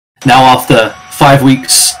Now after 5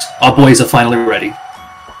 weeks, our boys are finally ready.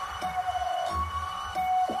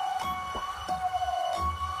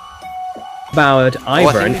 About Ivern.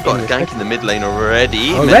 I think we've got a gank in the mid lane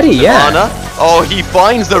already. Already, yeah. Oh, he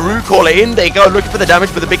finds the root caller. In they go, looking for the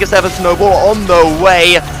damage, but the biggest ever snowball on the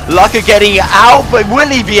way. Laka getting out, but will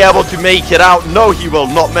he be able to make it out? No, he will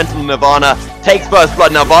not. Mental Nirvana takes first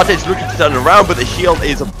blood. Now Vartage looking to turn around, but the shield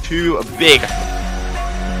is too big.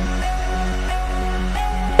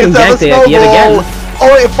 Yet again.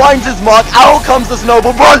 Oh, it finds his mark. Out comes the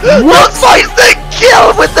snowball. What? Finds the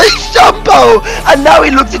kill with the shampoo. And now he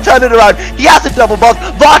looks to turn it around. He has a double box.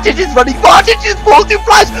 Vartage is running. Vartage is forced to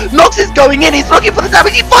flash. Nox is going in. He's looking for the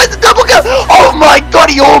damage. He finds the double kill. Oh my god,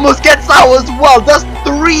 he almost gets out as well. That's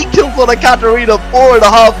 3 kills on a Katarina.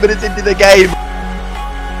 4.5 minutes into the game.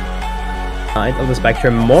 Of the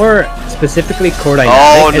spectrum, more specifically core dynamic.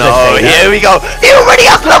 Oh no, here we go. He already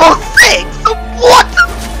has level 6. What?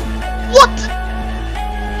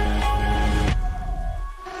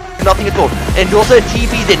 Nothing at all. And also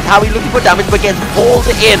TB's in. Tawi looking for damage but gets pulled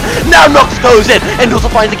in. Now Nox goes in and also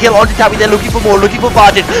finds the kill onto Tawi. They're looking for more, looking for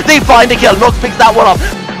Vartage. They find the kill. Nox picks that one up.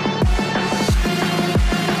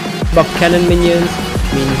 Buff cannon minions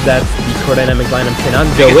means that the core dynamic lineup cannot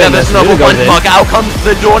go in. Out comes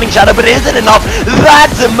the Dawning Shadow, but is it enough?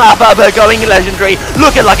 That's a Mappa going legendary.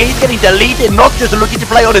 Looking like he's getting deleted. Nox just looking to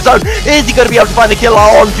play on his own. Is he going to be able to find the kill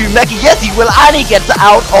onto Meki? Yes, he will, and he gets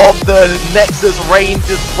out of the Nexus range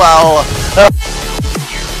as well.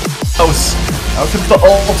 Out of the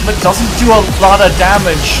ultimate, doesn't do a lot of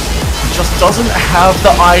damage. Just doesn't have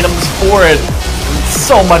the items for it.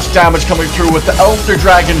 So much damage coming through with the Elder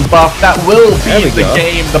Dragon buff. That will be the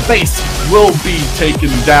game. The base will be taken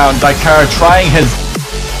down. Daikara trying his...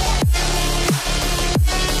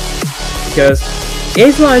 Because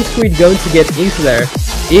is Lionscreed going to get into there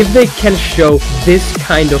if they can show this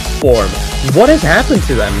kind of form? What has happened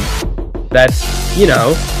to them that, you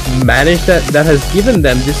know, that has given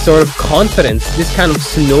them this sort of confidence, this kind of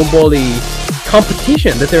snowbally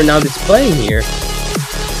competition that they're now displaying here?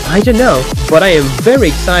 I don't know, but I am very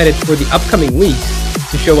excited for the upcoming weeks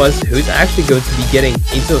to show us who's actually going to be getting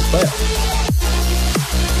into the playoffs.